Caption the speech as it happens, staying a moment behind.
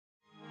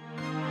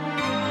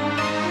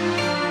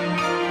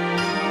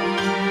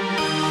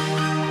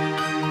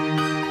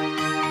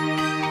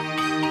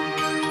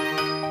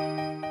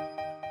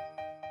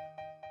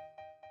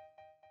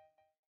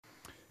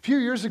few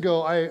years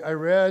ago, I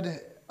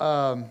read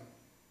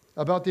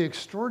about the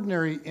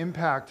extraordinary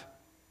impact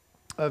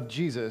of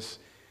Jesus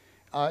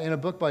in a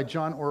book by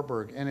John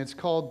Ortberg, and it's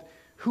called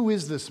 "Who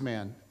Is This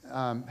Man?"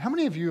 How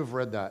many of you have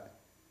read that?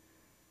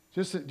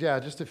 Just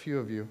a few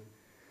of you.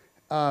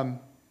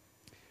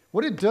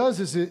 What it does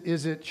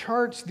is it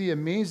charts the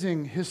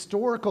amazing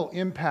historical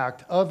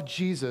impact of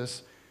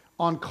Jesus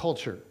on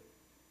culture.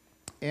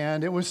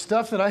 And it was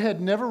stuff that I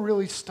had never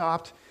really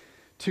stopped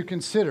to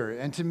consider.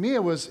 And to me,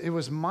 it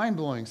was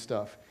mind-blowing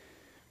stuff.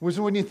 It was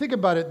when you think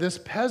about it, this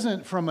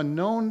peasant from a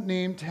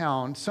no-name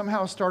town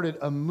somehow started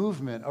a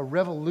movement, a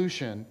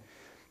revolution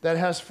that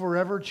has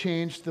forever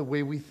changed the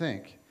way we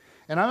think.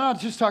 And I'm not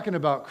just talking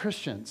about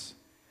Christians.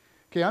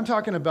 Okay, I'm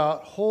talking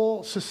about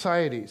whole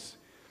societies,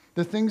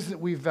 the things that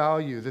we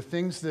value, the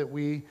things that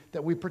we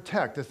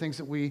protect, the things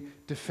that we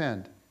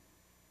defend.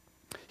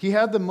 He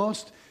had the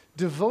most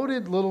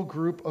devoted little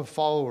group of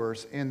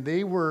followers, and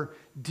they were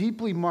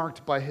deeply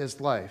marked by his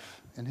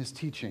life and his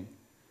teaching.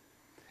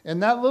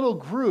 And that little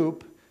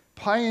group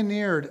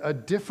pioneered a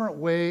different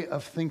way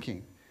of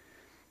thinking.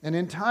 And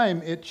in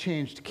time, it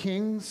changed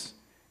kings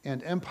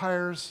and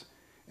empires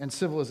and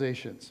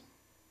civilizations.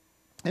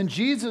 And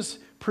Jesus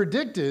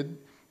predicted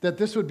that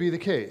this would be the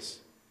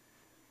case.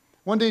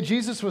 One day,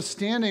 Jesus was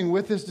standing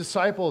with his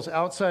disciples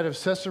outside of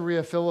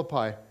Caesarea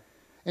Philippi,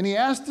 and he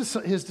asked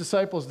his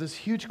disciples this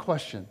huge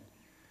question.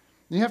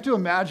 And you have to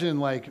imagine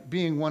like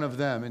being one of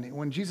them, and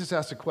when Jesus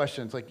asks a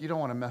question, it's like, you don't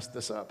want to mess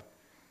this up.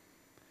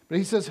 But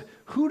he says,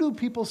 "Who do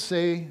people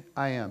say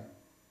I am?"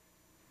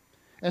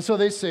 And so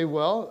they say,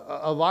 well,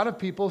 a lot of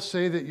people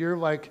say that you're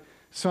like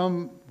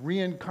some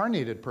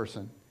reincarnated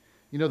person.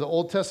 You know, the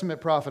Old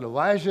Testament prophet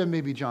Elijah,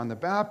 maybe John the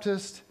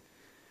Baptist.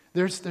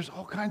 There's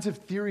all kinds of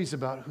theories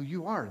about who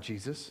you are,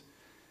 Jesus.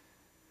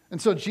 And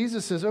so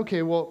Jesus says,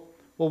 okay, well,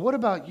 what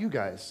about you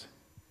guys?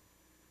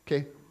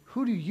 Okay,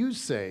 who do you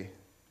say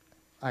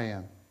I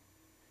am?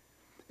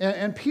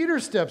 And Peter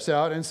steps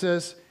out and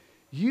says,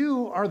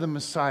 you are the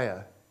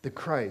Messiah, the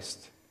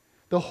Christ,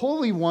 the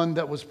Holy One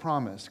that was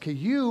promised. Okay,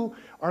 you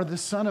are the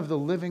Son of the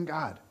living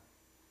God.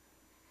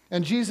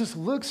 And Jesus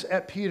looks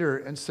at Peter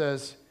and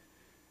says,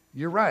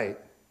 you're right.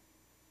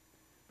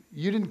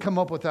 You didn't come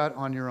up with that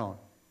on your own.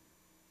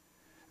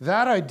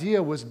 That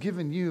idea was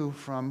given you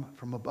from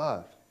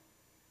above.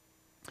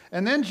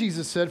 And then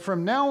Jesus said,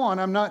 from now on,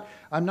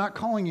 I'm not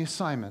calling you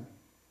Simon.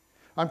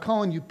 I'm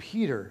calling you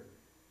Peter,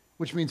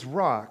 which means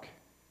rock.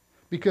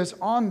 Because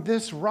on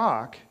this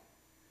rock,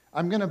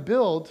 I'm going to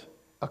build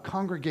a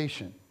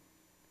congregation.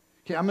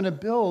 Okay, I'm going to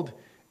build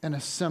an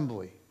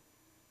assembly.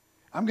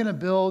 I'm going to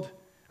build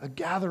a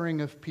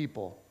gathering of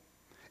people.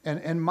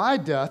 And my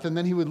death, and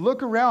then he would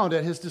look around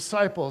at his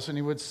disciples and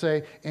he would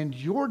say, and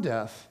your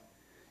death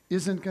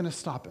isn't going to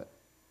stop it.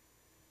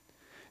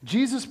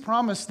 Jesus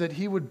promised that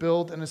he would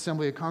build an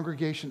assembly, a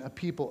congregation, a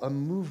people, a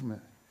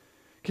movement.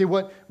 Okay,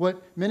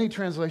 what many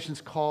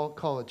translations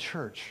call a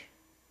church.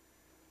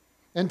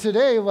 And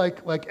today,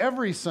 like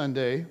every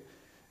Sunday,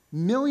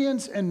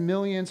 millions and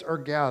millions are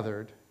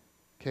gathered,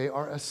 okay,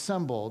 are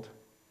assembled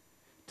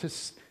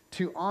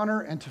to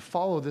honor and to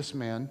follow this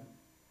man,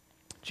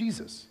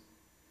 Jesus.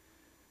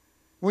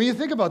 When you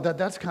think about that,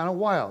 that's kind of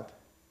wild.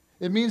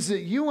 It means that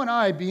you and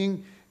I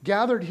being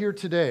gathered here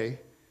today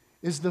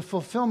is the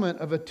fulfillment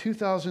of a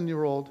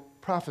 2,000-year-old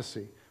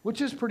prophecy, which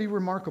is pretty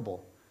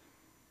remarkable.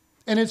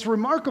 And it's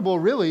remarkable,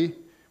 really,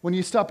 when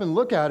you stop and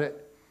look at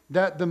it,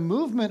 that the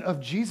movement of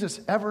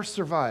Jesus ever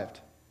survived.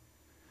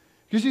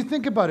 Because you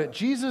think about it,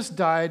 Jesus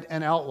died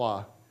an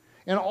outlaw,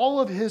 and all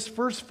of his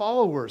first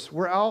followers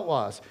were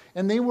outlaws,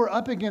 and they were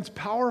up against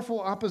powerful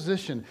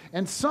opposition,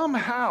 and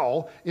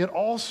somehow it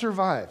all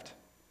survived.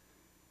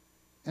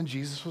 And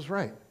Jesus was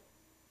right.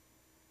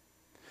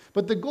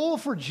 But the goal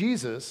for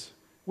Jesus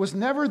was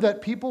never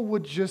that people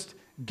would just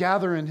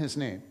gather in his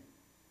name.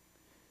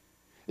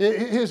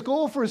 His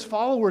goal for his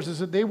followers is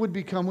that they would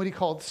become what he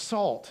called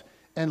salt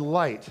and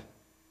light.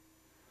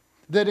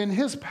 That in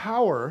his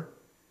power,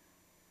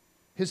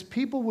 his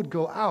people would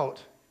go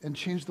out and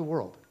change the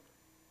world.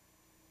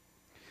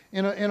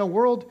 In a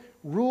world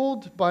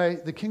ruled by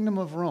the kingdom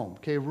of Rome,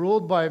 okay,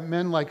 ruled by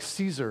men like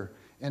Caesar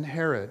and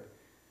Herod,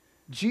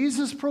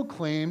 Jesus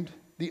proclaimed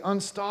the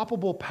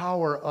unstoppable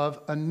power of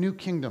a new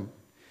kingdom.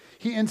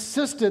 He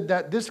insisted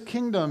that this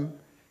kingdom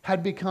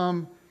had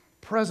become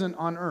present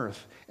on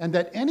earth and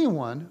that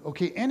anyone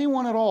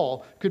at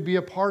all could be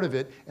a part of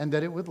it and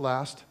that it would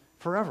last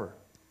forever.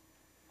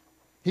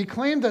 He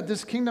claimed that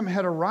this kingdom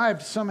had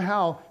arrived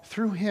somehow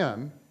through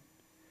him,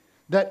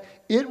 that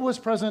it was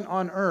present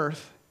on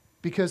earth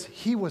because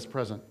he was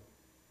present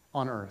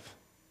on earth.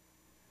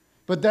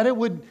 But that it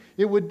would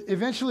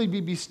eventually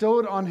be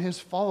bestowed on his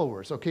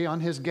followers, okay,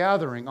 on his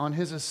gathering, on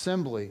his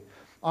assembly,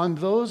 on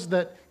those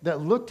that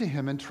look to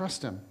him and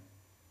trust him.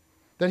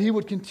 That he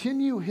would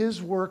continue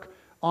his work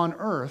on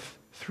earth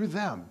through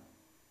them.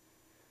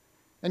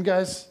 And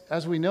guys,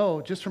 as we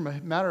know, just from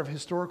a matter of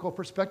historical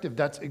perspective,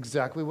 that's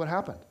exactly what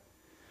happened.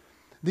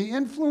 The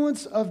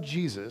influence of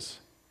Jesus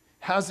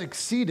has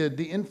exceeded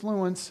the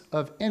influence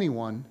of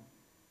anyone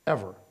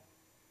ever.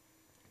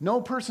 No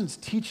person's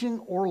teaching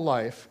or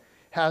life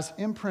has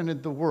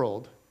imprinted the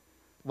world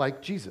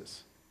like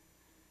Jesus.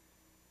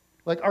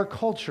 Like our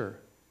culture,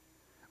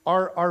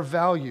 our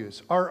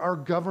values, our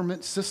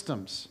government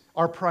systems,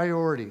 our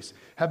priorities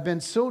have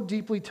been so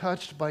deeply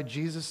touched by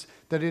Jesus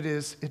that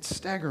it's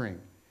staggering.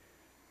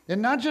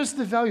 And not just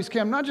the values. Okay,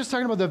 I'm not just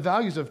talking about the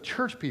values of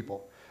church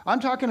people. I'm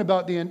talking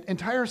about the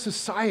entire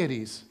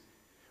societies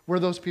where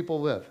those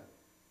people live.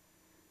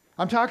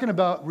 I'm talking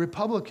about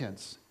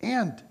Republicans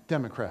and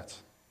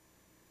Democrats.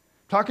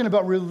 I'm talking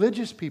about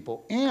religious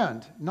people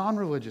and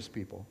non-religious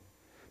people.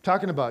 I'm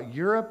talking about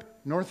Europe,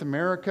 North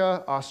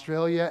America,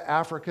 Australia,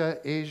 Africa,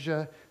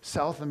 Asia,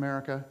 South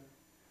America.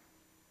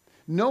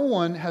 No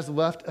one has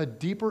left a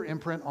deeper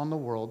imprint on the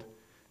world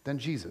than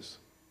Jesus.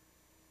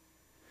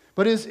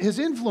 But his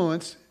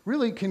influence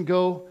really can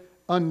go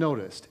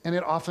unnoticed, and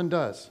it often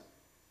does.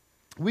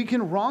 We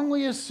can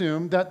wrongly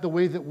assume that the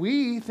way that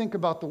we think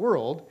about the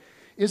world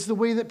is the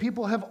way that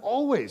people have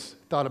always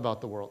thought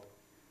about the world.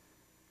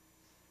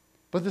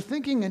 But the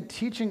thinking and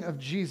teaching of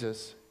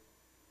Jesus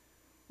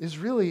is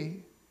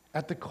really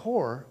at the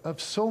core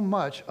of so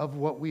much of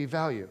what we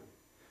value.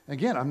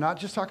 Again, I'm not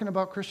just talking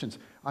about Christians.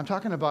 I'm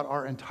talking about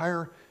our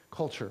entire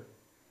culture.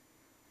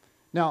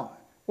 Now,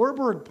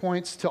 Ortberg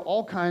points to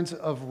all kinds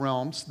of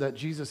realms that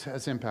Jesus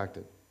has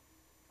impacted.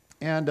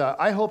 And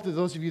I hope that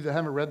those of you that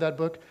haven't read that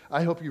book,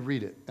 I hope you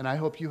read it. And I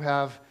hope you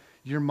have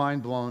your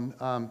mind blown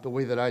the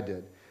way that I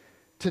did.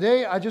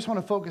 Today, I just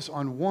want to focus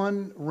on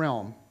one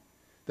realm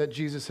that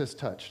Jesus has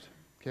touched.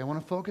 Okay, I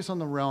want to focus on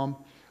the realm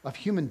of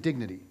human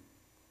dignity.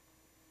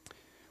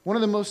 One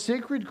of the most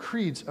sacred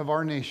creeds of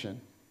our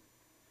nation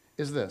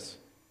is this.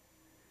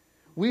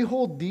 We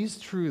hold these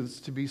truths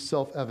to be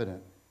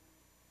self-evident,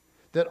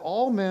 that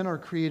all men are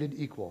created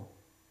equal,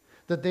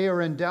 that they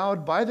are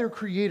endowed by their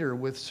Creator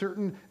with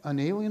certain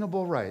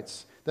unalienable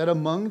rights, that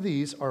among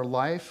these are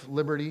life,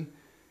 liberty,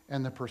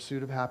 and the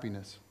pursuit of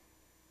happiness.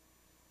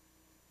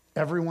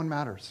 Everyone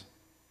matters.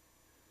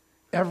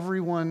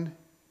 Everyone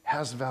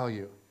has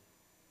value.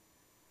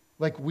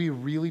 Like, we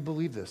really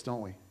believe this,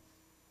 don't we?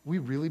 We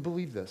really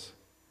believe this.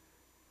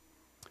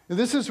 And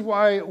this is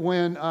why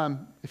when,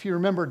 if you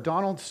remember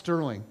Donald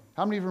Sterling,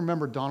 how many of you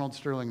remember Donald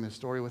Sterling, this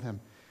story with him?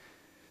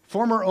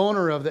 Former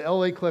owner of the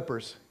LA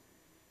Clippers,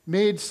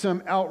 made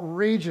some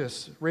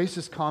outrageous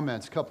racist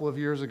comments a couple of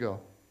years ago.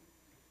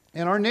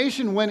 And our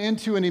nation went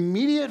into an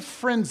immediate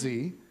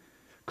frenzy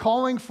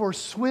calling for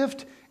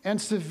swift and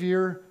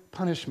severe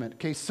punishment.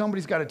 Okay,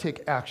 somebody's got to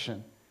take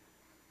action.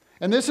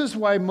 And this is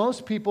why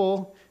most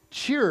people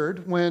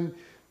cheered when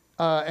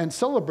and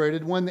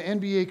celebrated when the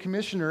NBA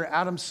commissioner,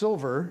 Adam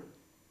Silver,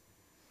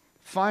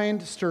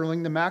 fined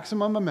Sterling the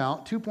maximum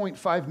amount,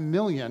 $2.5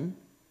 million,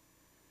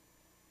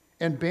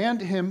 and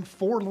banned him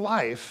for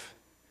life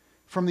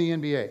from the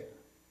NBA.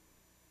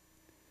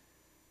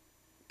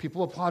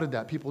 People applauded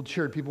that. People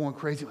cheered. People went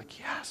crazy. Like,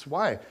 yes,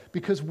 why?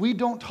 Because we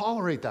don't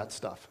tolerate that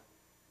stuff.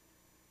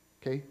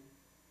 Okay?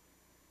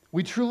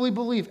 We truly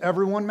believe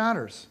everyone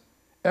matters.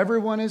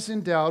 Everyone is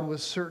endowed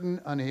with certain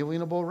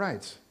unalienable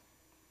rights.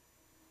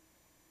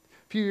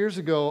 A few years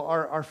ago,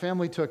 our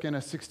family took in a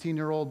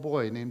 16-year-old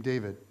boy named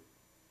David.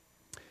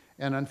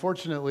 And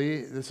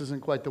unfortunately, this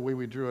isn't quite the way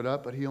we drew it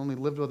up, but he only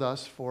lived with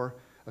us for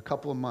a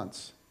couple of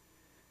months.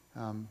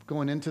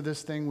 Going into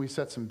this thing, we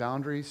set some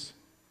boundaries,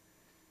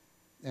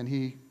 and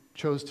he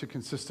chose to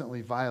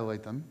consistently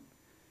violate them.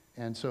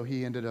 And so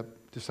he ended up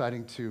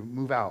deciding to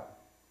move out.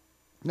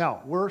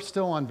 Now, we're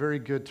still on very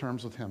good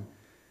terms with him.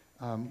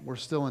 We're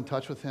still in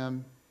touch with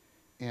him,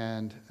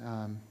 and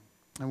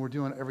we're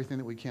doing everything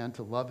that we can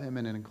to love him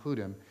and include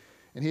him.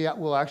 And he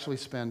will actually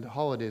spend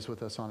holidays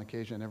with us on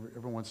occasion,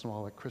 every once in a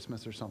while, like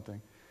Christmas or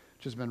something,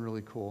 which has been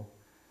really cool.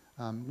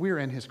 We're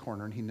in his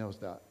corner, and he knows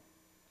that.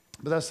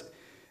 But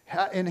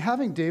in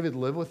having David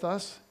live with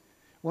us,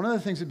 one of the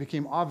things that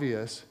became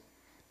obvious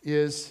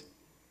is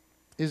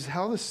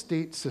how the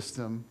state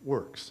system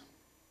works.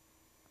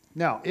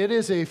 Now, it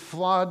is a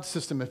flawed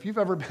system. If you've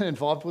ever been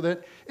involved with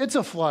it, it's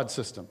a flawed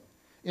system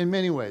in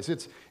many ways.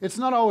 It's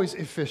not always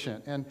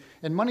efficient, and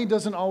money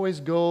doesn't always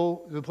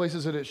go the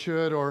places that it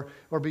should or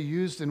be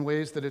used in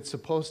ways that it's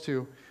supposed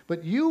to.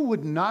 But you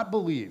would not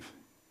believe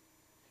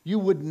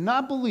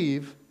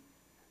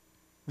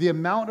the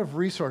amount of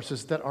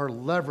resources that are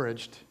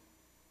leveraged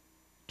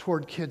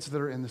toward kids that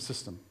are in the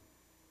system.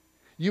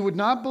 You would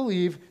not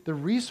believe the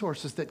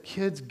resources that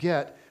kids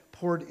get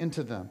poured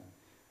into them.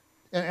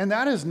 And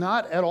that is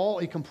not at all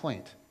a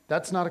complaint.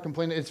 That's not a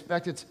complaint. In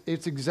fact,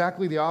 it's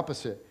exactly the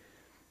opposite.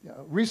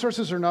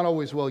 Resources are not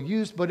always well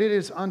used, but it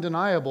is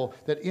undeniable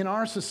that in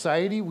our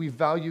society, we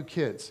value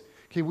kids.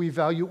 Okay, we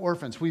value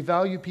orphans. We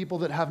value people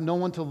that have no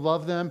one to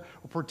love them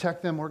or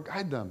protect them or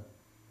guide them.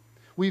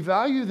 We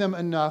value them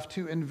enough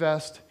to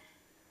invest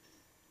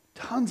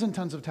tons and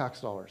tons of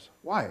tax dollars.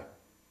 Why?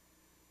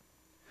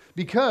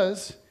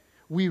 Because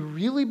we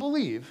really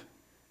believe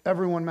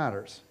everyone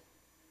matters.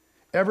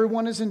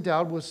 Everyone is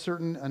endowed with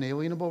certain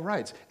unalienable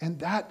rights. And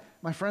that,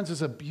 my friends,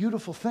 is a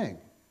beautiful thing.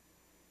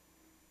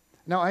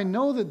 Now, I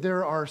know that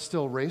there are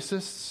still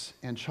racists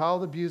and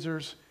child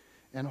abusers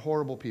and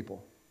horrible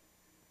people.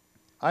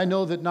 I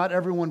know that not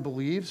everyone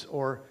believes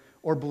or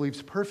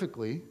believes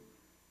perfectly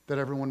that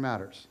everyone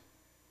matters.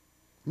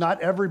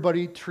 Not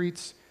everybody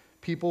treats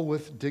people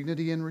with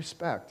dignity and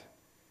respect.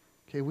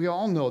 Okay, we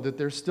all know that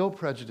there's still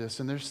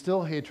prejudice and there's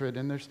still hatred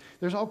and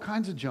there's all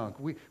kinds of junk.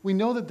 We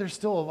know that there's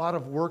still a lot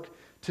of work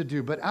to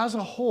do, but as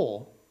a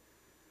whole,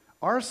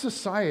 our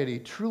society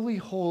truly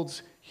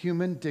holds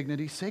human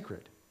dignity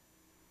sacred.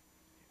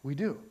 We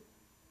do.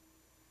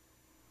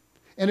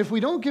 And if we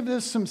don't give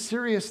this some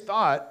serious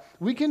thought,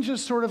 we can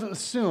just sort of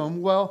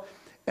assume, well,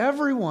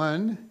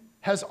 everyone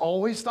has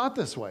always thought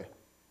this way.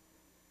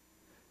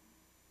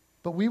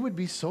 But we would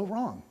be so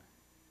wrong.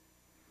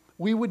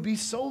 We would be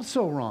so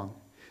wrong.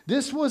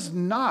 This was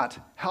not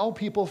how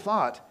people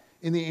thought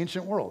in the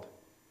ancient world.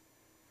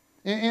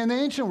 In the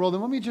ancient world,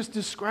 and let me just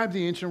describe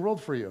the ancient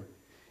world for you.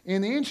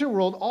 In the ancient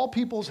world, all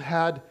peoples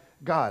had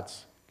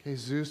gods. Okay,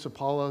 Zeus,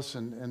 Apollos,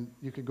 and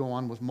you could go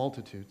on with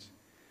multitudes.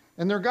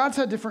 And their gods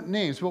had different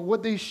names, but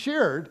what they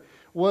shared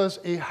was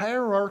a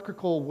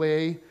hierarchical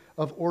way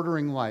of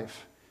ordering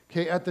life.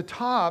 Okay, at the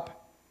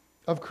top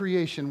of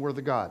creation were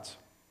the gods.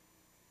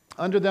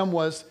 Under them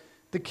was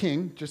the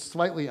king, just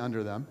slightly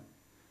under them.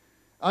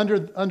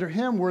 Under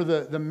him were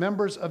the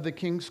members of the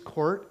king's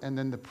court, and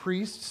then the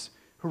priests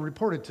who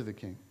reported to the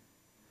king.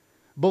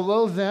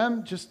 Below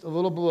them, just a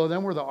little below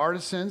them, were the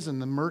artisans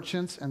and the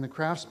merchants and the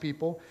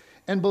craftspeople.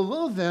 And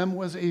below them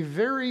was a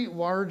very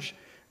large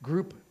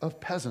group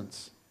of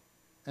peasants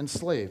and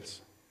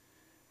slaves.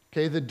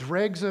 Okay, the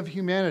dregs of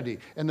humanity.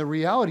 And the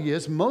reality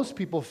is, most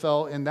people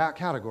fell in that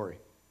category.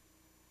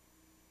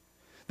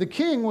 The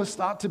king was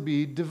thought to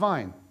be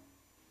divine,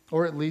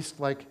 or at least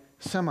like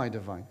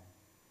semi-divine.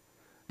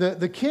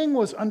 The king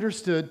was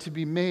understood to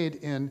be made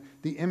in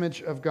the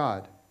image of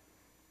God,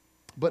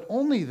 but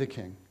only the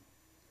king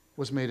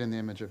was made in the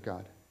image of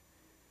God.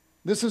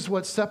 This is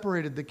what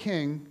separated the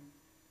king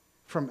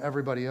from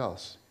everybody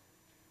else.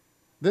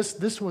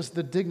 This was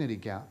the dignity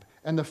gap.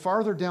 And the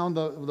farther down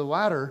the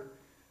ladder,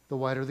 the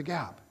wider the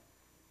gap.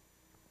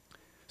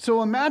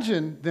 So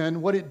imagine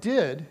then what it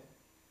did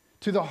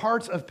to the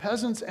hearts of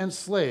peasants and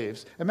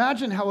slaves.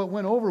 Imagine how it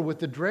went over with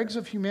the dregs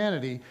of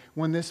humanity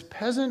when this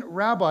peasant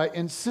rabbi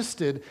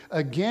insisted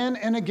again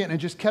and again and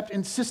just kept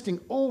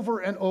insisting over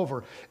and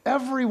over.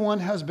 Everyone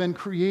has been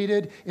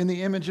created in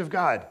the image of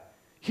God.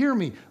 Hear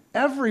me.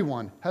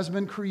 Everyone has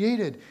been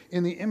created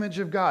in the image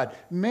of God.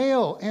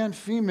 Male and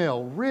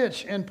female,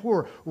 rich and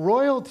poor,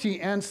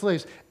 royalty and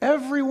slaves.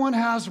 Everyone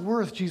has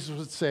worth, Jesus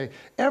would say.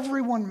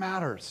 Everyone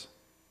matters.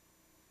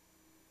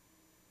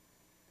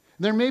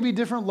 There may be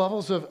different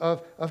levels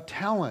of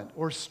talent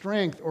or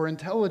strength or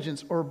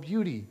intelligence or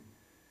beauty.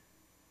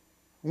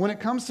 When it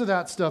comes to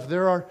that stuff,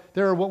 there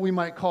are what we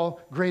might call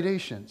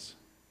gradations.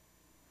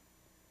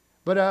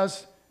 But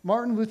as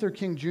Martin Luther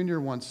King Jr.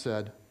 once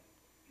said,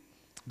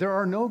 there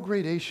are no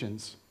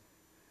gradations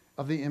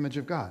of the image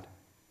of God.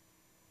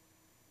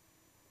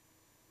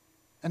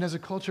 And as a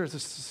culture, as a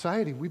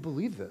society, we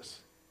believe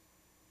this.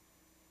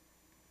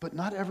 But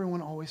not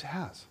everyone always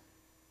has.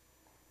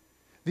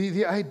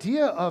 The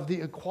idea of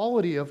the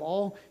equality of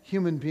all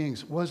human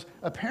beings was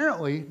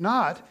apparently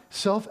not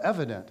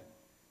self-evident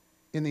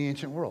in the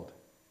ancient world.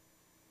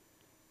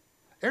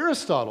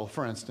 Aristotle,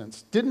 for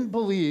instance, didn't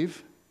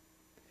believe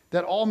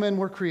that all men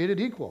were created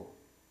equal.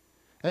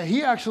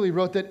 He actually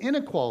wrote that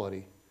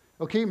inequality,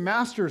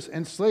 masters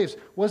and slaves,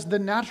 was the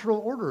natural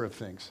order of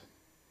things.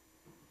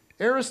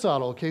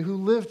 Aristotle, who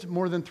lived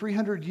more than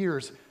 300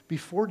 years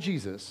before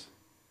Jesus,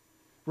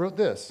 wrote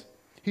this.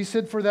 He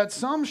said, "For that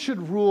some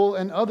should rule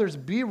and others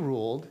be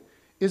ruled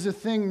is a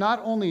thing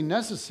not only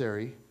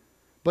necessary,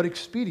 but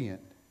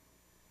expedient.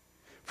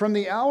 From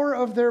the hour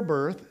of their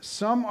birth,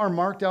 some are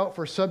marked out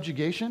for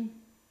subjugation,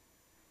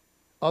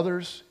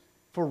 others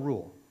for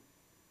rule."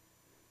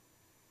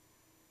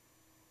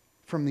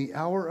 From the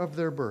hour of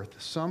their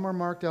birth, some are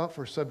marked out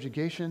for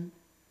subjugation,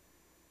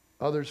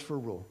 others for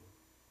rule.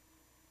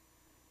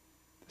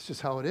 This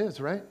is how it is,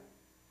 right?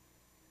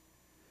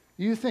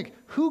 You think,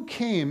 who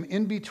came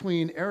in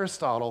between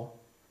Aristotle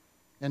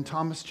and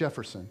Thomas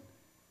Jefferson,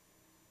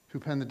 who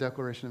penned the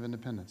Declaration of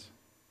Independence?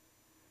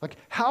 Like,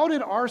 how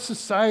did our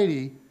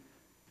society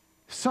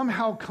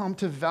somehow come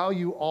to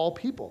value all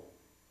people?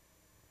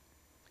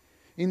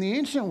 In the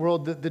ancient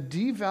world, the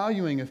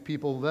devaluing of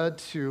people led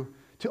to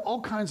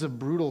all kinds of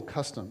brutal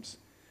customs.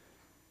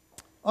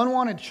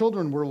 Unwanted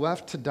children were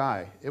left to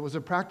die. It was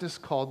a practice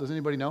called, does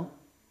anybody know?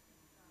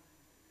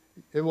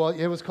 It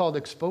was called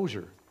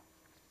exposure.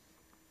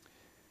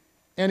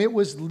 And it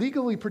was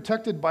legally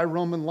protected by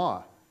Roman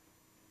law.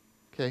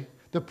 Okay?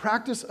 The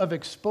practice of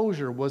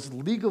exposure was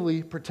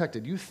legally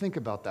protected. You think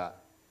about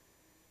that.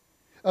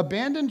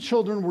 Abandoned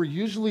children were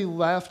usually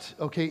left,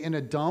 in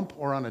a dump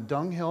or on a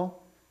dunghill.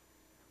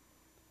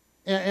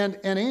 And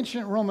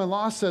ancient Roman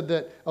law said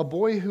that a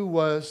boy who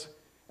was,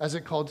 as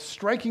it called,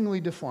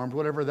 strikingly deformed,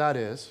 whatever that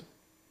is,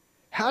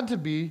 had to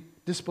be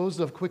disposed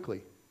of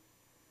quickly.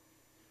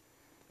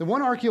 The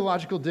one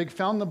archaeological dig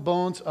found the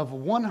bones of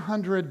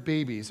 100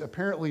 babies,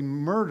 apparently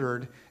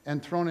murdered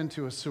and thrown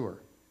into a sewer.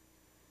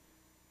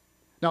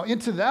 Now,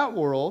 into that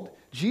world,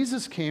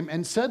 Jesus came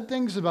and said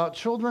things about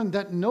children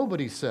that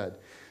nobody said.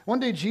 One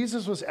day,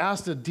 Jesus was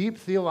asked a deep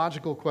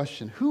theological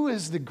question: who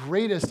is the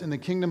greatest in the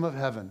kingdom of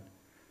heaven?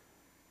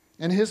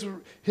 And here's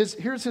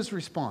his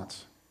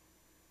response: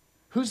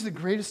 who's the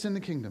greatest in the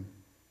kingdom?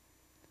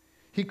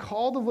 He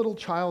called a little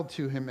child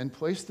to him and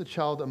placed the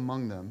child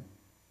among them.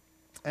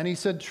 And he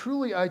said,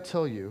 truly I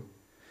tell you,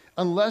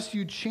 unless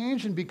you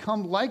change and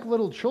become like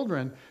little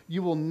children,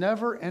 you will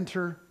never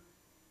enter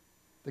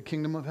the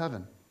kingdom of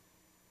heaven.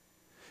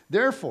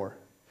 Therefore,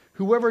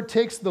 whoever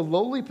takes the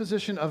lowly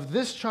position of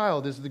this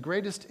child is the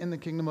greatest in the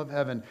kingdom of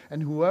heaven,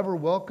 and whoever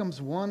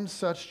welcomes one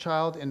such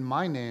child in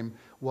my name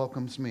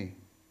welcomes me.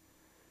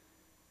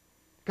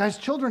 Guys,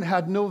 children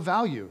had no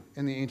value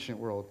in the ancient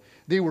world.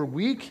 They were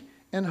weak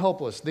and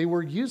helpless. They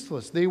were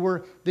useless. They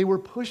were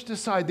pushed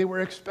aside. They were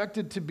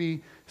expected to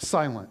be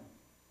silent.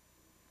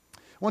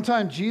 One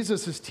time,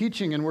 Jesus is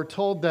teaching, and we're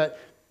told that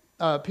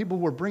people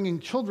were bringing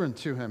children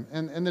to him.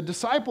 And the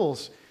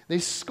disciples, they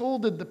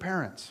scolded the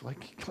parents,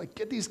 like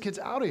get these kids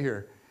out of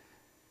here.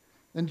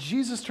 And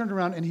Jesus turned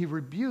around and he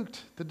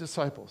rebuked the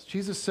disciples.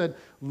 Jesus said,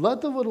 let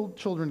the little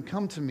children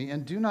come to me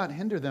and do not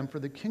hinder them, for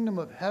the kingdom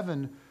of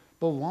heaven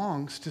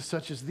belongs to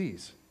such as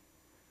these.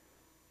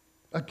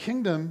 A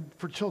kingdom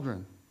for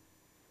children.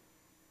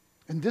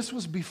 And this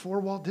was before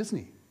Walt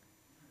Disney.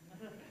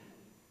 I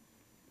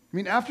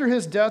mean, after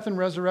his death and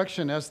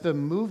resurrection, as the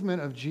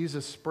movement of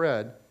Jesus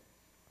spread,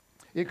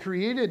 it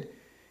created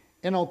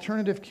an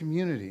alternative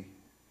community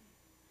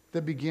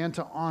that began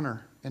to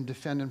honor and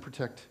defend and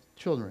protect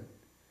children.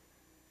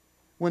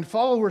 When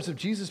followers of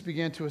Jesus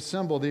began to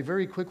assemble, they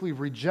very quickly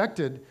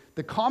rejected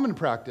the common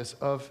practice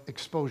of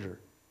exposure.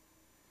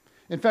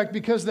 In fact,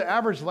 because the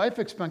average life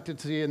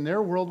expectancy in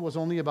their world was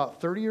only about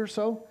 30 or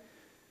so,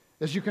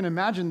 as you can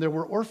imagine, there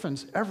were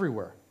orphans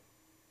everywhere.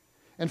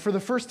 And for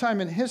the first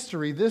time in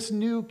history, this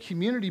new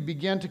community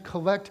began to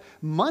collect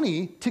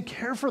money to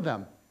care for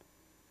them.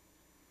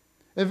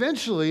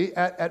 Eventually,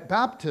 at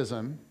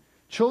baptism,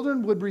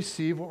 children would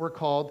receive what were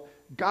called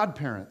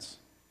godparents.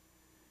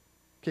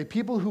 Okay,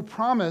 people who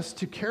promised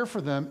to care for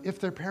them if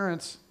their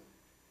parents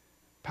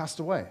passed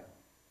away.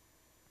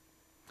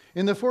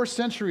 In the 4th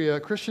century, a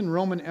Christian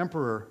Roman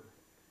emperor,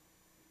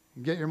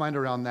 get your mind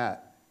around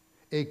that.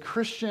 A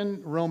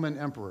Christian Roman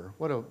emperor.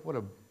 What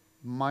a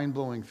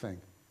mind-blowing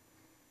thing.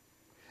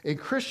 A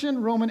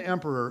Christian Roman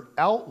emperor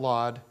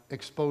outlawed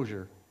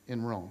exposure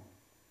in Rome.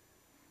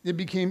 It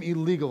became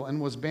illegal and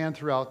was banned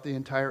throughout the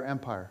entire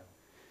empire.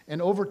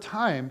 And over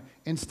time,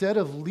 instead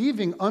of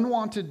leaving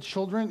unwanted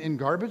children in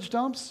garbage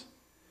dumps,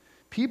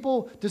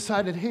 people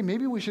decided, hey,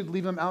 maybe we should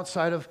leave them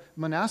outside of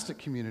monastic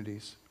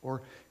communities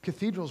or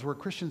cathedrals where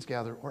Christians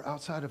gather or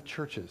outside of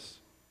churches.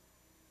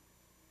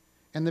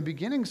 And the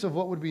beginnings of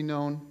what would be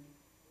known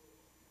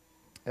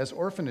as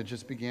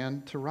orphanages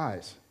began to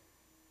rise.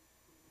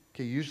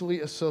 Okay,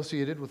 usually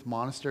associated with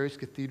monasteries,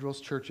 cathedrals,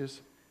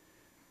 churches.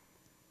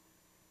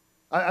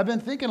 I've been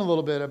thinking a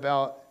little bit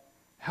about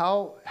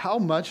how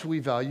much we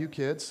value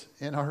kids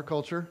in our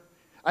culture.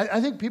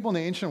 I think people in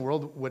the ancient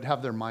world would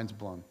have their minds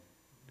blown.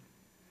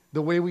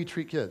 The way we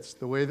treat kids,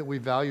 the way that we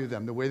value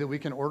them, the way that we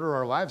can order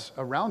our lives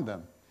around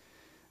them.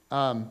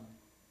 A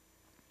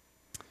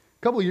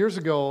couple of years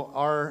ago,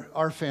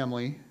 our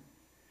family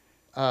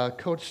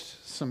coached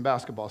some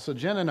basketball. So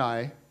Jen and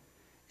I,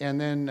 and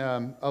then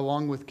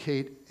along with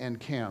Kate and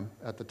Cam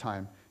at the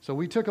time. So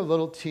we took a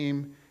little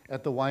team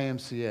at the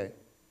YMCA.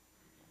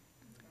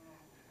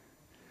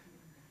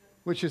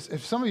 Which is,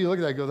 if some of you look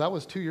at that and go, that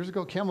was 2 years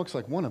ago, Cam looks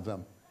like one of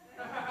them.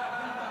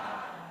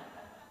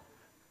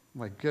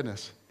 My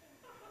goodness.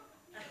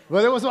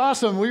 But it was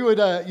awesome. We would,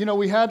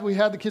 we had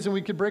the kids, and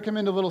we could break them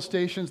into little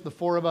stations, the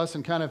 4 of us,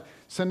 and kind of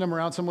send them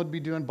around. Some would be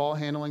doing ball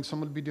handling,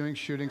 some would be doing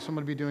shooting, some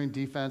would be doing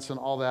defense and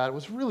all that. It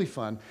was really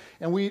fun.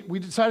 And we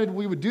decided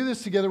we would do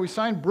this together. We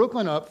signed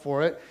Brooklyn up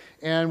for it,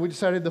 and we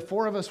decided the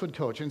 4 of us would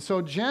coach. And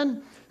so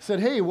Jen said,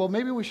 hey, well,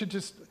 maybe we should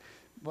just,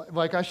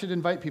 I should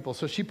invite people.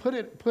 So she put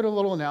a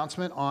little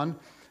announcement on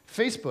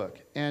Facebook,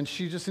 and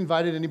she just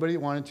invited anybody that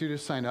wanted to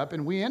sign up.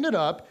 And we ended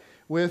up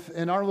with,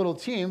 in our little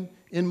team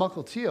in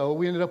Mukilteo,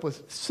 we ended up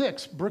with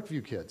 6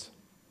 Brookview kids.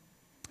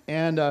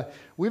 And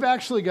we've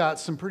actually got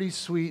some pretty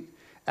sweet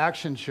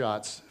action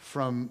shots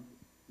from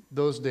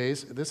those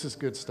days. This is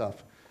good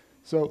stuff.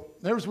 So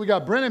we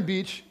got Brennan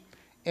Beach,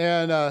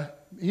 and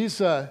he's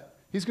going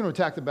to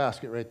attack the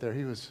basket right there.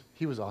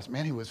 He was awesome.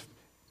 Man, he was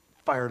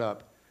fired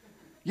up.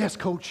 Yes,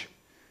 coach.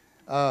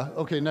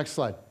 Okay, next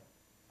slide.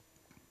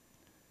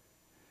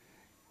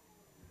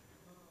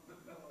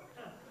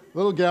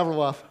 Little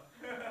Gavriloff.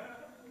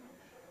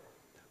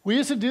 We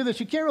used to do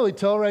this. You can't really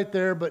tell right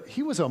there, but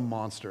he was a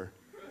monster.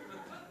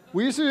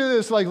 We used to do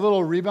this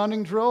little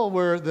rebounding drill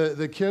where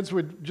the kids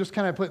would just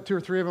kind of put 2 or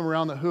 3 of them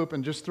around the hoop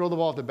and just throw the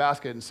ball at the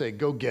basket and say,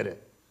 go get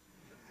it.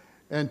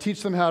 And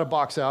teach them how to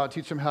box out,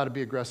 teach them how to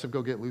be aggressive,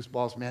 go get loose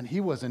balls. Man, he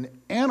was an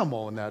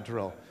animal in that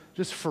drill.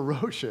 Just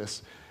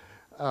ferocious.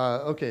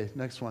 Okay,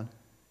 next one.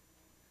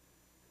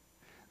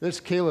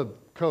 There's Caleb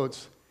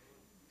Coates,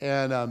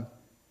 and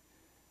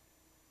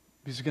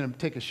he's going to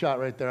take a shot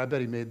right there. I bet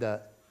he made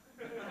that.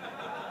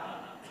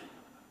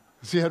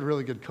 So he had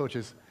really good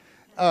coaches.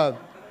 That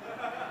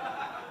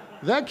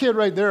kid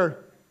right there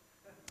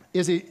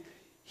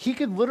he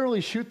could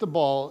literally shoot the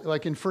ball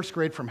like in first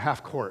grade from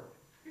half court.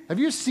 Have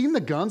you seen the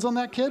guns on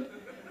that kid?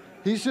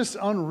 He's just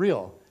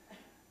unreal.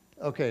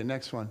 Okay,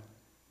 next one.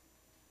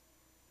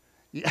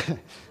 Yeah.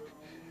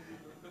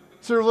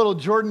 Sort of a little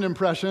Jordan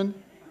impression.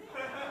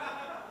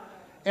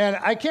 And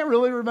I can't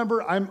really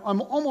remember. I'm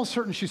almost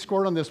certain she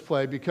scored on this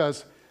play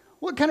because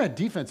what kind of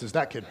defense is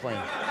that kid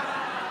playing?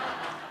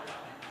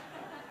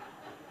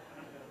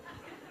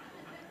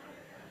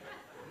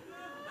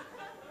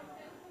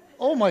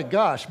 Oh my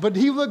gosh, but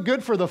he looked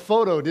good for the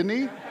photo, didn't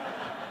he?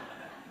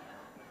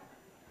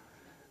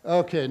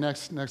 Okay,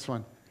 next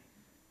one.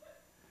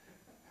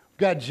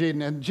 Got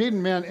Jaden. And Jaden,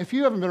 man, if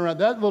you haven't been around,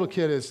 that little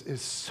kid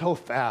is so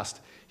fast.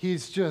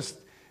 He's just,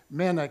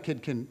 man, that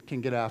kid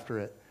can get after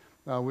it.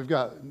 We've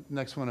got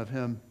next one of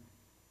him.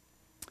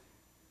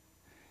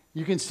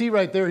 You can see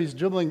right there he's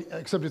dribbling,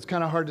 except it's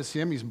kind of hard to see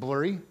him. He's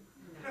blurry.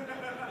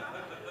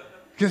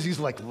 Because he's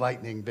like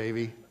lightning,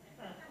 baby.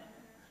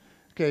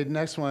 Okay,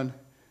 next one.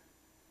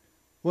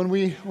 When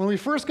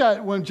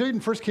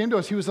Jaden first came to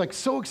us, he was like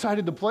so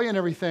excited to play and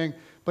everything,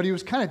 but he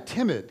was kind of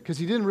timid because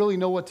he didn't really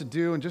know what to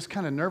do and just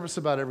kind of nervous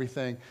about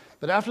everything.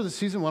 But after the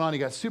season went on, he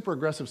got super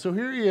aggressive. So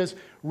here he is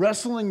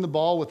wrestling the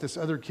ball with this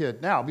other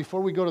kid. Now,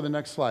 before we go to the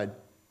next slide,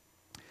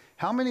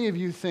 how many of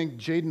you think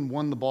Jaden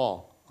won the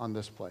ball on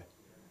this play?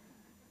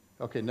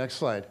 Okay, next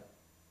slide.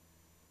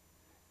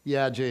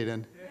 Yeah,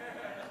 Jaden.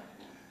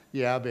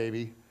 Yeah,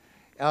 baby.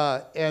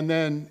 And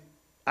then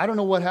I don't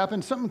know what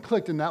happened. Something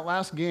clicked in that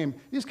last game.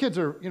 These kids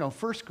are,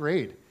 first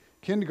grade,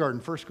 kindergarten,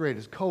 first grade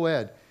is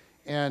co-ed.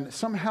 And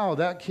somehow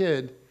that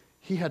kid,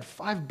 he had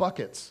 5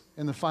 buckets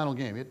in the final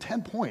game. He had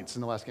 10 points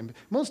in the last game.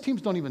 Most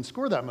teams don't even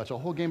score that much a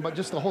whole game, but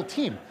just the whole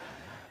team.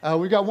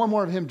 We got one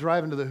more of him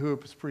driving to the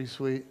hoop. It's pretty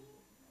sweet.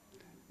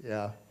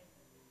 Yeah.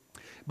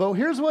 But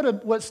here's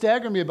what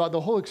staggered me about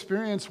the whole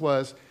experience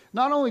was,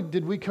 not only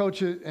did we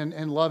coach it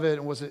and love it,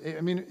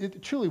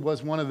 it truly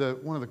was one of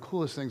the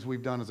coolest things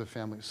we've done as a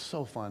family. It was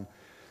so fun.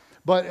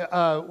 But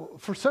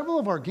for several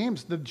of our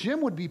games, the gym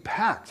would be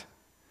packed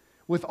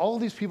with all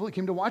of these people that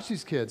came to watch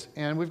these kids.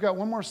 And we've got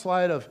one more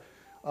slide of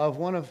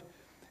one of,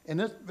 and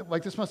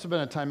this must have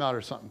been a timeout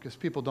or something because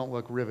people don't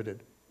look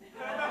riveted.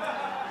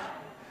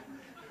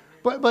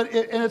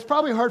 And it's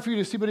probably hard for you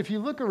to see, but if you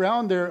look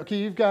around there, okay,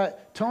 you've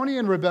got Tony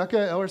and Rebecca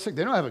Ellersick.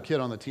 They don't have a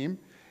kid on the team.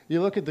 You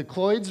look at the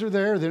Cloyds are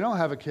there. They don't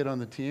have a kid on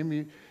the team.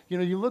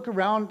 You look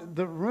around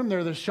the room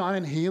there. There's Sean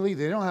and Haley.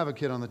 They don't have a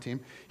kid on the team.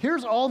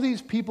 Here's all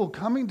these people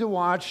coming to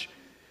watch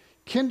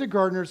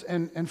kindergartners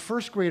and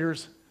first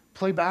graders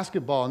play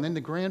basketball, and then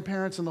the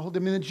grandparents and the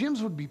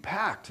gyms would be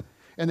packed,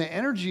 and the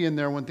energy in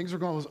there when things were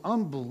going was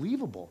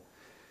unbelievable.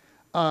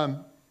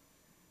 And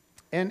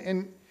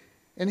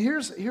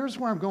here's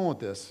where I'm going with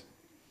this.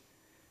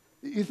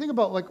 You think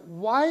about,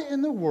 why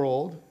in the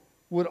world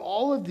would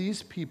all of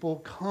these people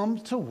come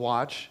to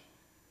watch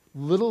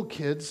little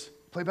kids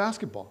play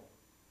basketball?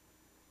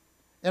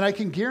 And I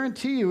can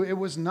guarantee you it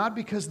was not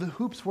because the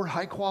hoops were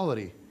high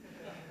quality.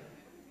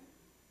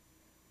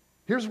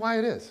 Here's why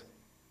it is.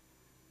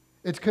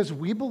 It's because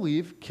we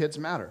believe kids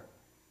matter.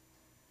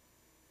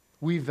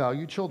 We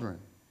value children.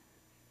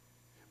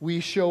 We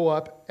show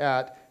up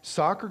at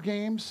soccer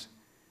games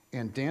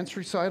and dance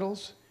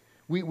recitals.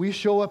 We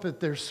show up at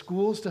their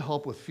schools to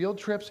help with field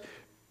trips.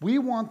 We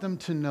want them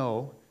to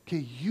know,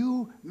 okay,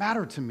 you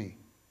matter to me.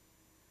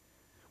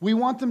 We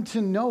want them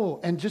to know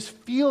and just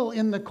feel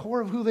in the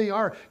core of who they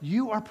are,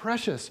 you are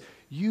precious.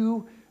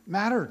 You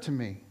matter to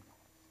me.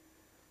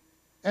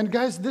 And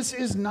guys, this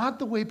is not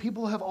the way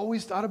people have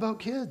always thought about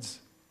kids.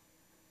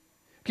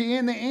 Okay,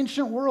 in the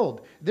ancient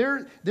world,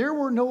 there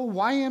were no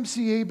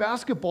YMCA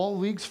basketball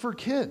leagues for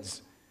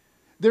kids.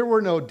 There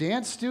were no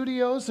dance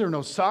studios, there were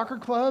no soccer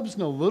clubs,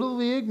 no Little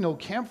League, no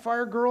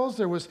Campfire Girls.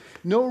 There was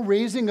no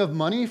raising of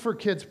money for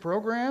kids'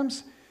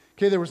 programs.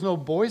 Okay, there was no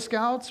Boy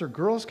Scouts or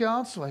Girl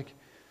Scouts.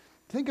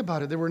 Think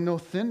about it. There were no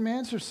Thin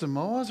Mints or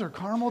Samoas or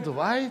Caramel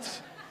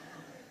Delights.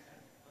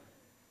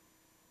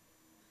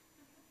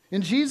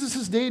 In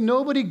Jesus' day,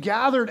 nobody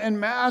gathered en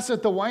masse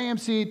at the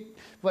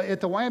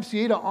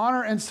YMCA to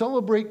honor and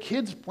celebrate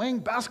kids playing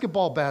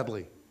basketball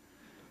badly.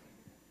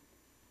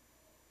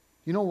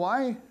 You know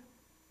why?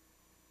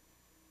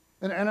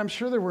 And I'm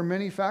sure there were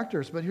many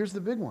factors, but here's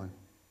the big one.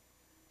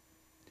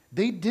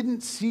 They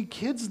didn't see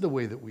kids the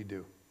way that we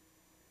do.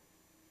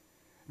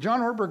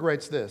 John Ortberg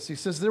writes this. He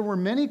says, there were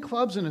many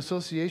clubs and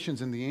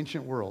associations in the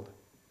ancient world.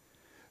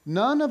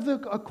 None of the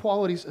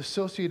qualities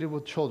associated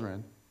with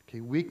children,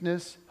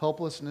 weakness,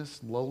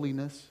 helplessness,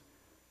 lowliness,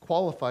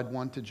 qualified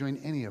one to join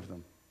any of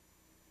them.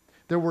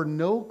 There were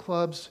no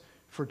clubs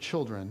for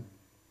children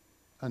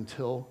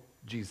until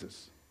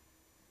Jesus.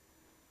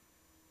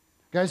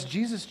 Guys,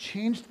 Jesus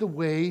changed the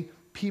way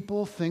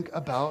people think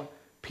about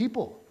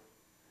people.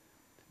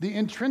 The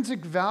intrinsic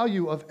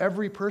value of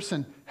every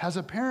person has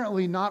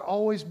apparently not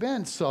always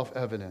been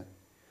self-evident.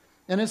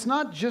 And it's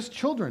not just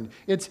children.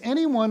 It's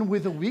anyone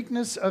with a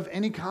weakness of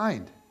any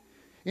kind.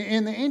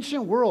 In the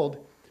ancient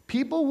world,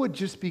 people would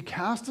just be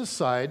cast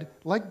aside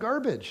like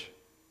garbage.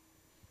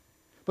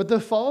 But the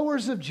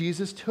followers of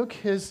Jesus took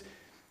his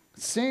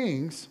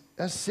sayings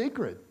as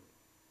sacred.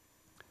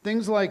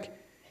 Things like,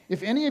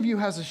 if any of you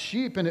has a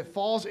sheep and it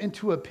falls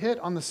into a pit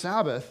on the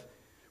Sabbath,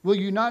 will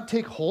you not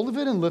take hold of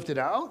it and lift it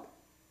out?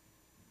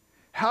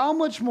 How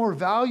much more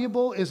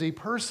valuable is a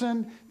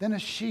person than a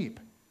sheep?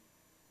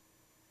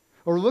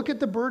 Or look at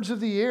the birds of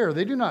the air.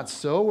 They do not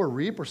sow or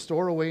reap or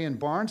store away in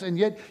barns, and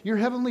yet your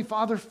heavenly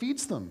Father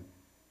feeds them.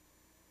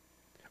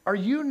 Are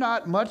you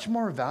not much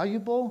more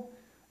valuable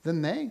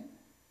than they?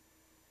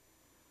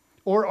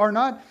 Or are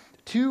not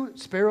 2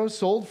 sparrows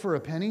sold for a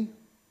penny?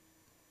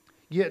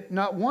 Yet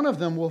not one of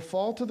them will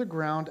fall to the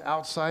ground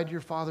outside your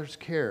Father's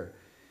care.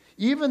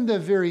 Even the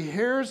very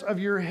hairs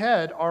of your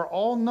head are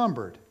all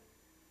numbered.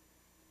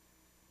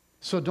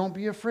 So don't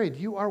be afraid.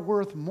 You are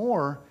worth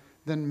more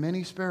than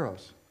many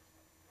sparrows.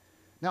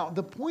 Now,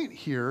 the point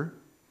here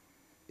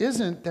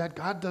isn't that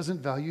God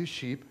doesn't value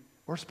sheep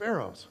or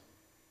sparrows.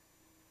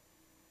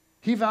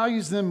 He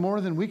values them more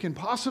than we can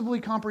possibly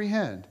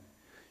comprehend.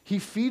 He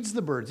feeds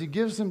the birds. He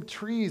gives them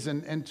trees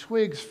and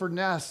twigs for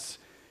nests.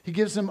 He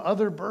gives them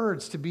other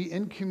birds to be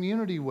in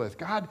community with.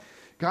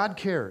 God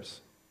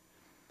cares.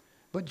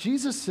 But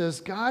Jesus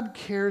says God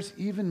cares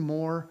even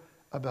more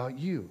about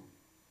you.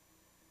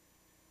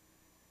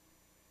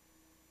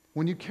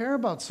 When you care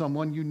about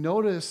someone, you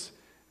notice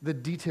the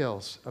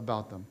details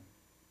about them.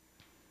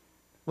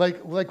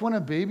 Like when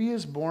a baby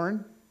is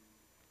born,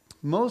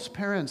 most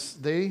parents,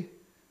 they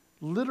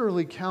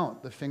literally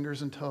count the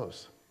fingers and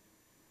toes.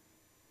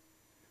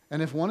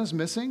 And if one is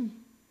missing,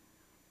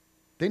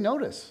 they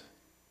notice.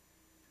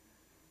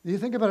 You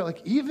think about it,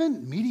 like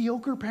even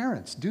mediocre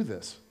parents do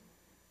this.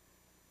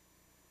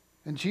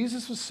 And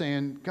Jesus was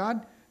saying,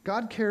 God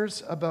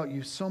cares about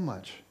you so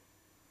much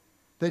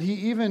that he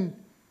even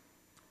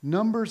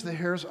numbers the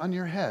hairs on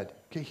your head.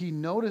 Okay, he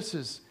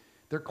notices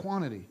their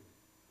quantity.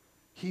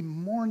 He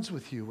mourns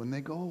with you when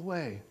they go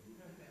away.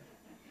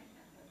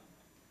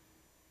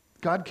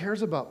 God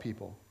cares about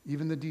people,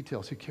 even the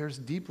details. He cares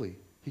deeply.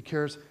 He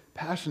cares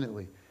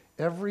passionately.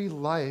 Every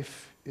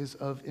life is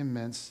of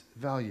immense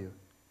value.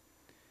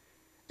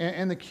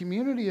 And the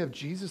community of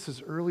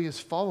Jesus'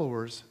 earliest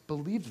followers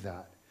believed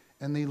that,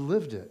 and they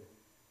lived it.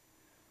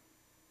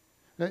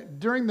 Now,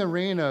 during the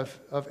reign of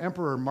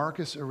Emperor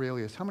Marcus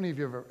Aurelius, how many of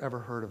you have ever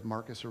heard of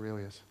Marcus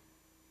Aurelius?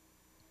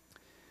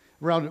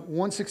 Around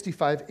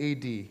 165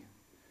 AD,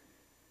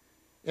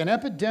 an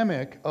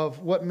epidemic of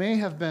what may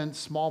have been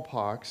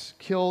smallpox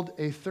killed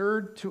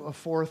 1/3 to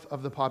 1/4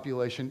 of the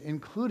population,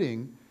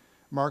 including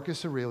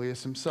Marcus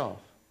Aurelius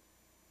himself.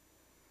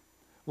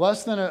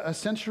 Less than a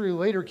century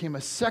later came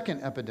a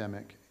second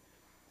epidemic,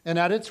 and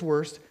at its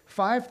worst,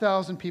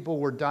 5,000 people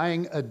were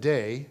dying a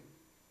day.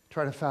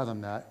 Try to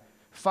fathom that.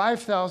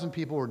 5,000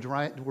 people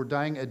were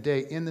dying a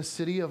day in the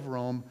city of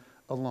Rome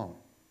alone.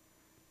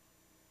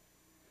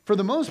 For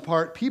the most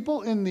part,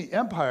 people in the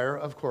empire,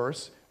 of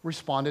course,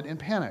 responded in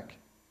panic.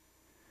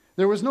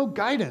 There was no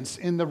guidance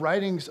in the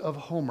writings of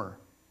Homer.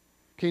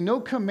 Okay,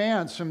 no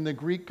commands from the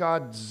Greek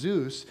god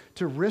Zeus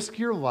to risk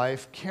your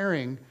life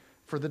caring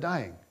for the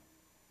dying.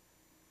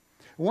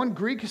 One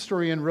Greek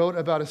historian wrote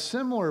about a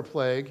similar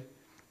plague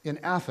in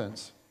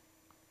Athens.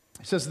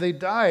 He says, they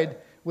died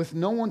with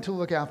no one to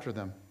look after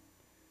them.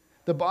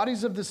 The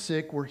bodies of the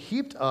sick were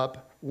heaped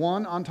up,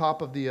 one on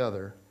top of the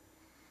other.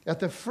 At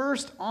the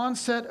first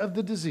onset of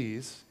the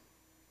disease,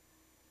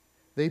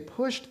 they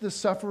pushed the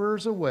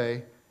sufferers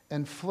away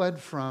and fled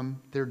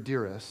from their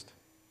dearest,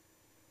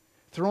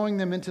 throwing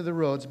them into the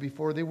roads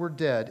before they were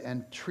dead,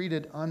 and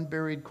treated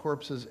unburied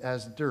corpses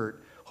as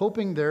dirt,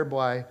 hoping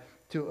thereby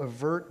to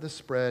avert the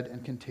spread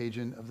and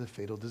contagion of the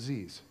fatal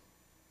disease.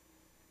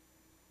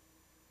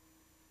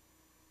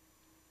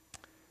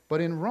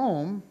 But in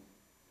Rome,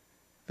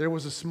 there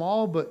was a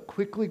small but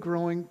quickly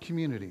growing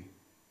community,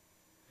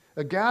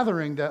 a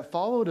gathering that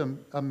followed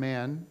a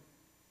man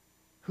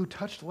who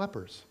touched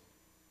lepers,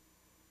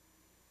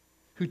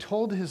 who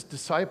told his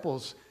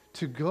disciples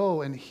to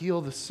go and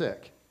heal the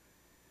sick.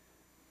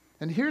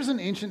 And here's an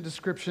ancient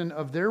description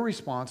of their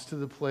response to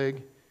the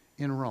plague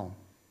in Rome.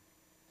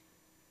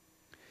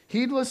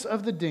 Heedless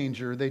of the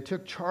danger, they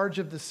took charge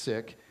of the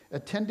sick,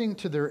 attending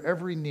to their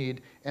every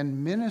need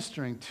and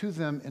ministering to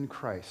them in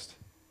Christ.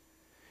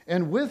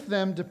 And with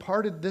them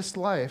departed this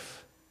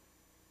life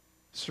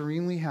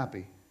serenely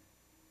happy,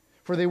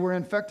 for they were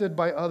infected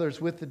by others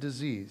with the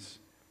disease,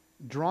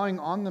 drawing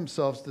on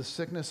themselves the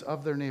sickness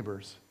of their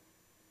neighbors,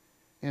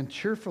 and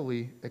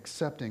cheerfully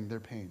accepting their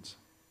pains.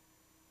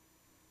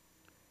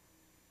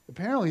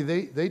 Apparently,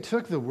 they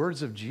took the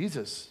words of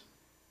Jesus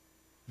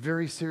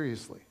very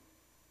seriously.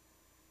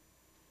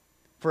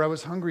 For I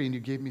was hungry and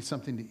you gave me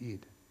something to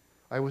eat.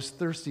 I was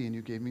thirsty and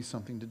you gave me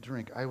something to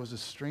drink. I was a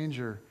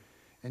stranger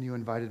and you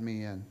invited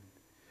me in.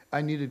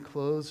 I needed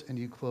clothes and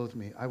you clothed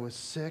me. I was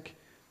sick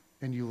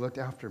and you looked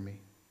after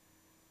me.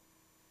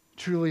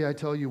 Truly, I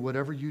tell you,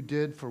 whatever you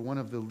did for one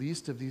of the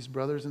least of these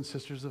brothers and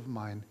sisters of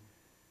mine,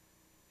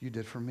 you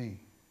did for me.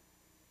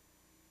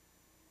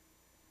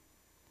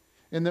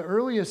 In the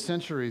earliest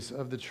centuries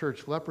of the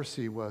church,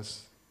 leprosy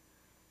was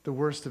the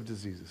worst of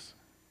diseases.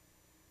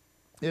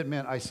 It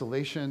meant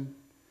isolation,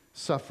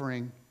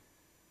 suffering,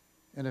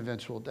 and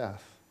eventual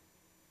death.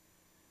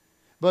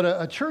 But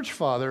a church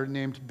father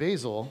named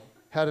Basil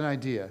had an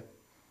idea.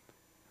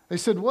 They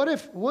said, what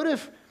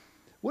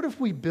if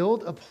we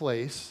build a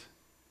place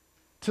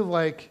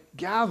to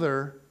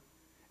gather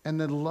and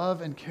then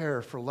love and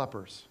care for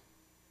lepers?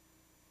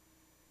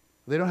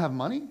 They don't have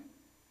money?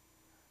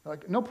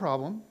 No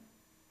problem.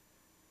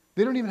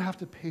 They don't even have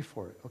to pay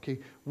for it, okay?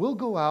 We'll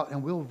go out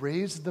and we'll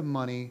raise the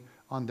money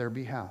on their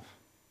behalf.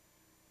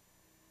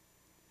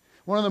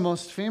 One of the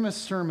most famous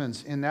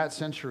sermons in that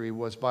century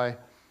was by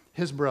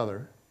his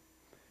brother,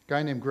 a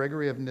guy named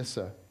Gregory of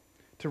Nyssa,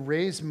 to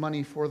raise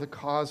money for the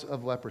cause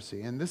of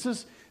leprosy. And this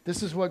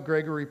is what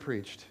Gregory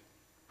preached.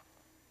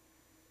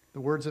 The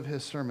words of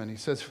his sermon. He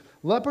says,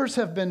 lepers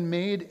have been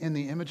made in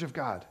the image of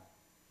God.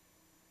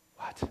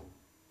 What?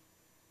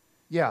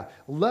 Yeah,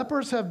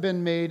 lepers have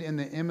been made in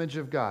the image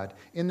of God,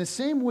 in the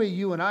same way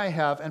you and I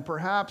have, and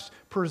perhaps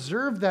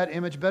preserved that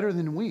image better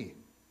than we.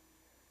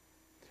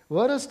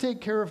 Let us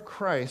take care of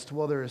Christ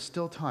while there is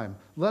still time.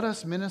 Let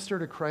us minister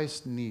to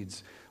Christ's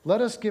needs.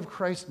 Let us give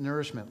Christ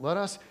nourishment. Let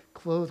us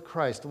clothe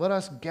Christ. Let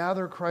us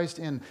gather Christ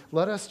in.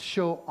 Let us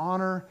show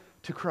honor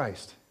to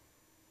Christ.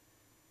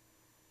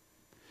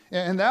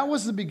 And that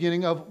was the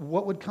beginning of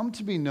what would come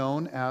to be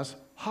known as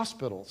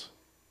hospitals.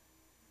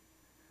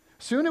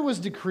 Soon it was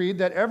decreed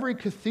that every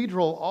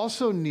cathedral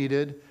also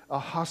needed a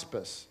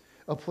hospice,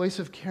 a place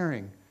of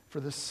caring for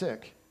the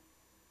sick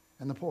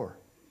and the poor.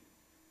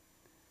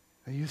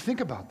 Now you think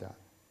about that.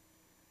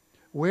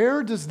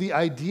 Where does the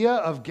idea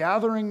of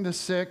gathering the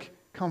sick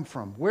come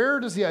from?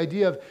 Where does the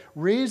idea of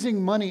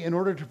raising money in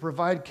order to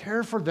provide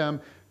care for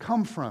them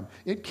come from?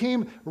 It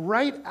came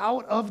right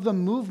out of the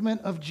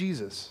movement of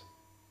Jesus.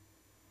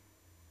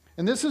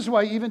 And this is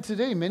why even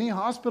today many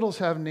hospitals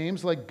have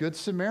names like Good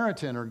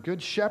Samaritan or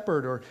Good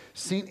Shepherd or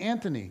St.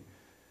 Anthony.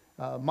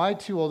 My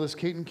two oldest,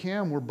 Kate and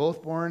Cam, were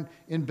both born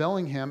in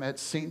Bellingham at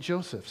St.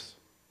 Joseph's.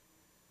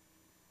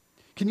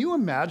 Can you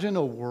imagine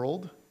a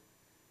world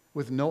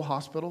with no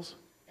hospitals?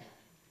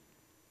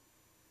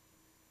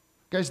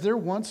 Guys, there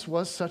once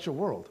was such a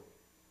world.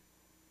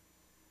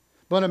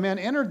 But a man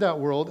entered that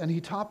world and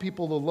he taught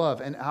people to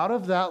love. And out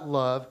of that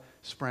love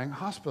sprang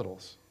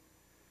hospitals.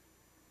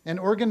 And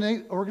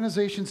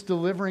organizations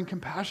delivering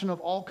compassion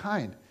of all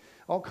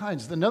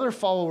kinds. Another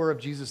follower of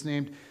Jesus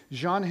named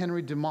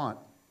Jean-Henri Dumont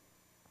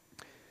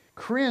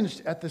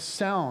cringed at the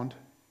sound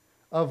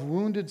of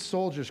wounded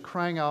soldiers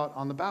crying out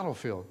on the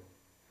battlefield.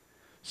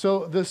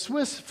 So the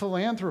Swiss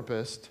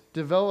philanthropist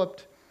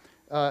devoted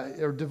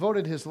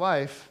his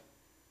life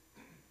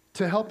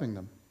to helping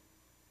them.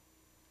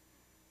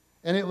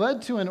 And it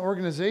led to an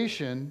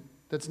organization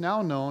that's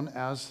now known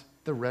as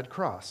the Red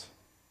Cross.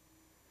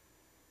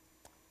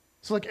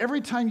 So every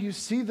time you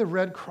see the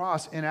Red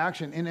Cross in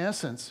action, in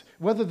essence,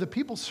 whether the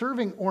people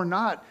serving or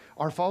not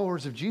are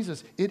followers of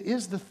Jesus, it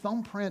is the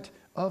thumbprint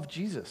of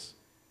Jesus.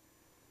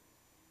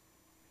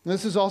 And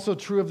this is also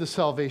true of the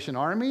Salvation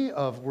Army,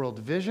 of World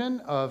Vision,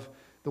 of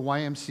the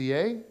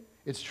YMCA.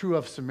 It's true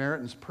of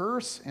Samaritan's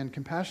Purse and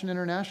Compassion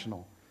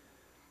International.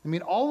 I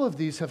mean, all of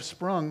these have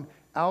sprung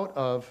out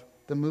of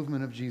the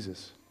movement of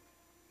Jesus.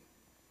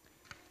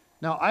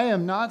 Now, I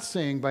am not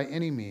saying by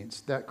any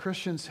means that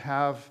Christians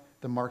have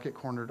the market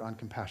cornered on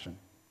compassion.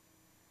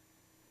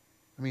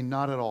 I mean,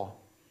 not at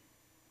all.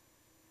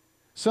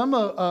 Some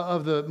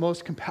of the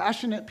most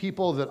compassionate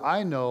people that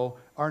I know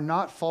are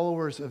not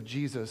followers of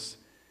Jesus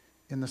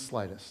in the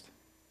slightest.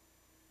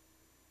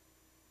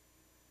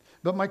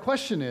 But my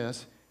question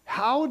is,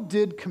 how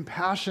did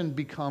compassion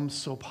become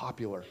so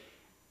popular?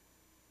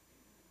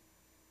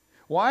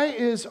 Why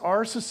is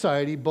our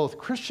society, both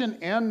Christian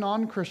and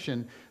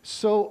non-Christian,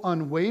 so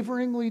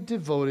unwaveringly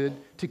devoted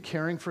to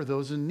caring for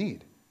those in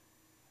need?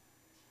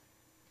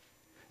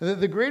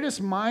 The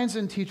greatest minds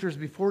and teachers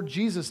before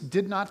Jesus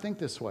did not think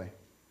this way.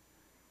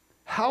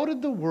 How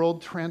did the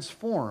world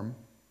transform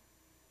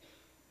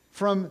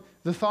from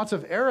the thoughts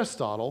of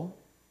Aristotle,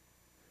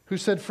 who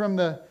said from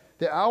the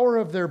hour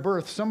of their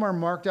birth, some are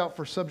marked out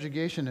for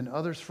subjugation and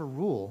others for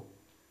rule,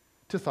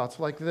 to thoughts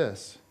like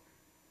this?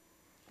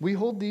 We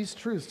hold these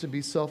truths to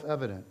be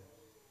self-evident,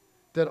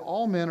 that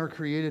all men are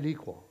created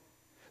equal,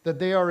 that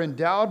they are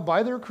endowed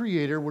by their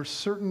Creator with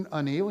certain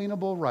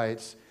unalienable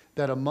rights,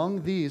 that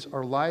among these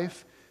are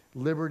life,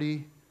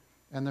 liberty,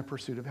 and the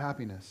pursuit of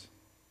happiness.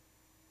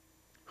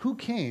 Who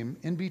came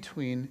in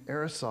between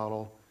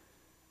Aristotle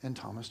and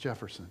Thomas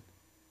Jefferson?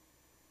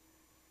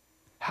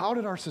 How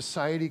did our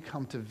society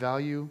come to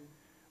value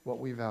what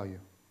we value?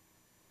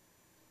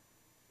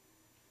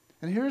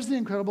 And here's the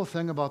incredible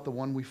thing about the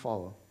one we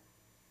follow.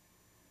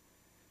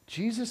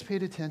 Jesus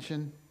paid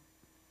attention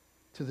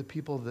to the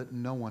people that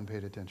no one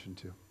paid attention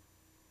to.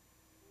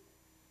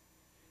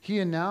 He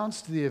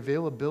announced the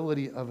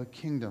availability of a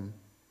kingdom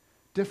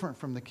different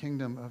from the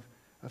kingdom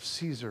of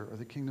Caesar or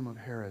the kingdom of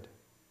Herod.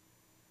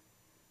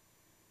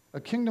 A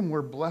kingdom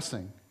where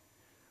blessing,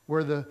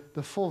 where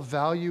the full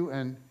value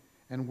and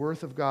and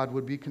worth of God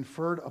would be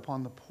conferred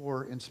upon the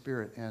poor in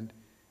spirit and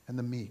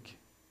the meek.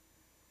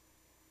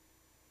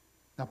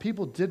 Now,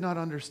 people did not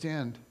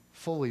understand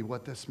fully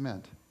what this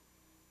meant.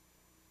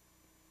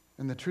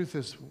 And the truth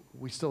is,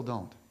 we still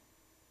don't.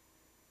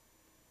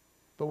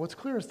 But what's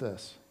clear is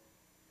this: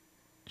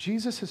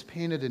 Jesus has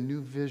painted a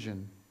new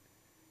vision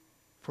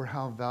for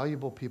how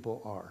valuable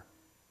people are.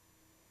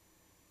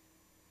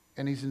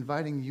 And he's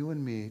inviting you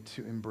and me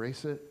to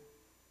embrace it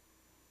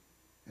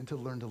and to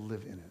learn to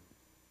live in it.